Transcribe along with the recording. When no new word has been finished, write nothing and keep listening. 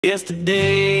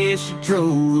Yesterday she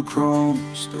drove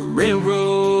across the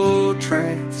railroad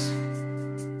tracks.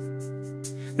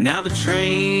 Now the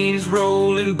train is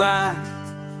rolling by,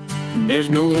 and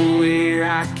there's nowhere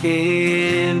I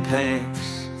can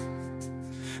pass.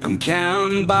 I'm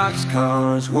counting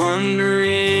boxcars,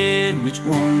 wondering which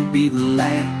one will be the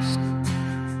last.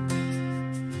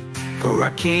 For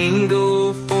I can't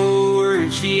go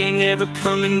forward, she ain't ever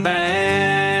coming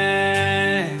back.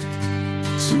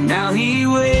 So now he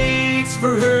waits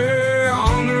for her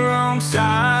on the wrong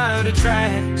side of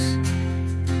tracks,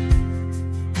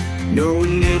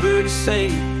 knowing never to say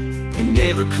and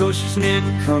never, 'cause she's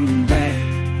never coming back.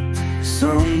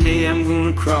 Someday I'm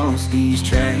gonna cross these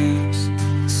tracks,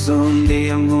 someday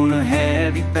I'm gonna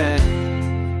have you back.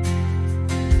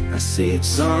 I said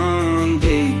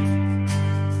someday,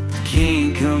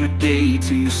 can't come a day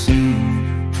too soon.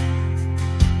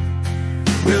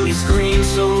 Well, he screamed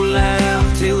so loud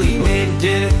till he went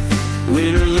deaf,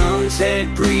 when her lungs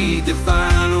had breathed the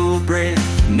final breath.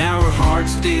 Now her heart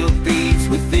still beats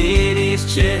within his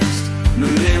chest. The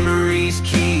memories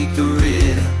keep the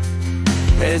rhythm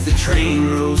as the train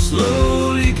rolls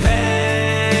slowly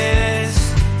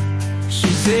past. She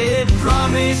said,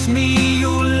 promise me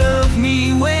you'll love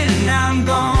me when I'm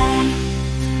gone.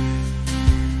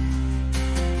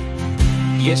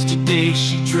 Yesterday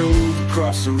she drove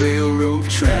across the railroad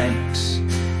tracks.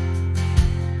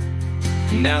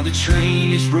 Now the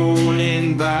train is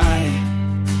rolling by,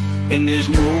 and there's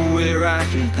nowhere I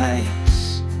can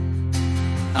pass.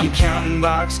 I'm counting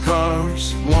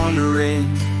boxcars, wondering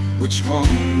which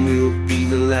one will be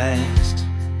the last.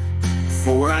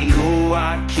 For I know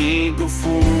I can't go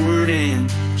forward,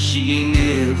 and she ain't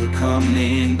never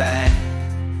coming back.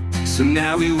 So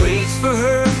now he waits for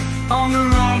her on the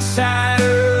wrong side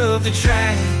of the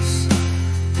tracks,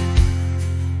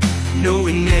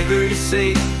 knowing never to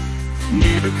say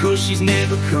never, 'cause she's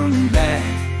never coming back.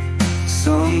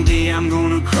 Someday I'm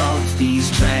gonna cross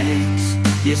these tracks,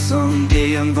 yeah,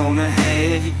 someday I'm gonna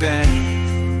have you back.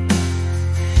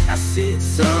 I said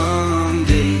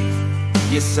someday,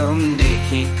 yeah, someday,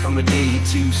 can't come a day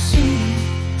too soon.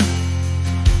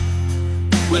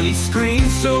 Well, he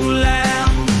screamed so loud.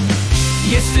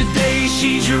 Yesterday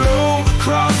she drove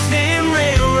across them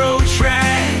railroad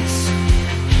tracks,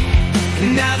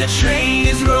 and now the train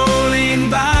is rolling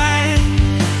by,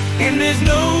 and there's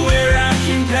nowhere I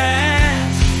can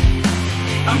pass.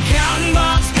 I'm counting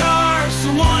boxcars,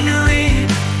 wondering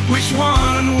which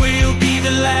one will be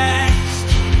the last.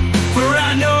 For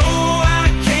I know I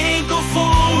can't go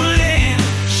forward, and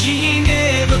she ain't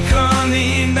never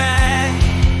coming back.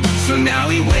 So now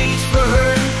he waits for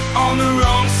her on the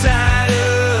wrong side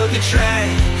of the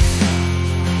tracks,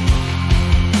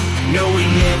 knowing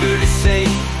never to say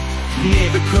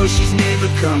never, 'cause she's never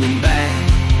coming back.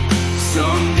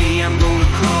 Someday I'm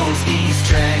gonna cross these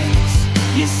tracks,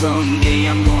 yeah, someday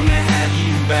I'm gonna have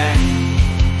you back.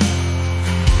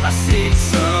 I said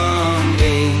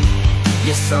someday,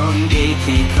 yeah, someday,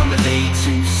 can't come a day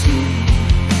too soon.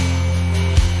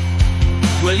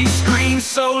 Well, he screamed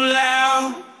so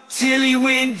loud till he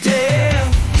went deaf.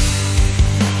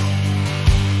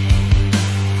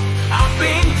 I've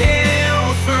been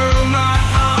down for my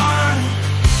heart.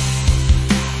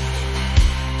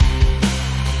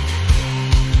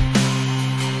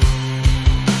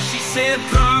 She said,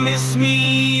 promise me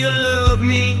you'll love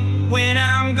me when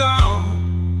I'm gone.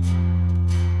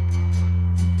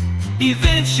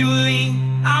 Eventually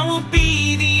I will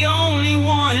be the only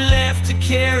one left to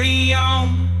carry on.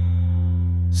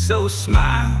 So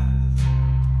smile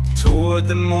toward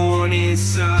the morning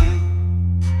sun,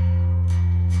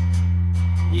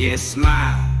 yeah,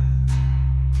 smile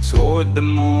toward the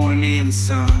morning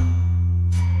sun.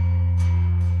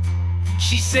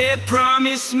 She said,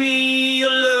 promise me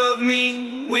you'll love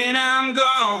me when I'm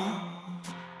gone.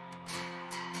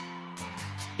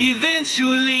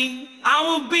 Eventually I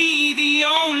will be the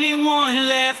only one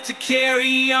left to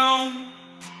carry on.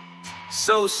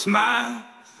 So smile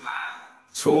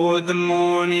toward the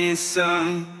morning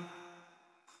sun.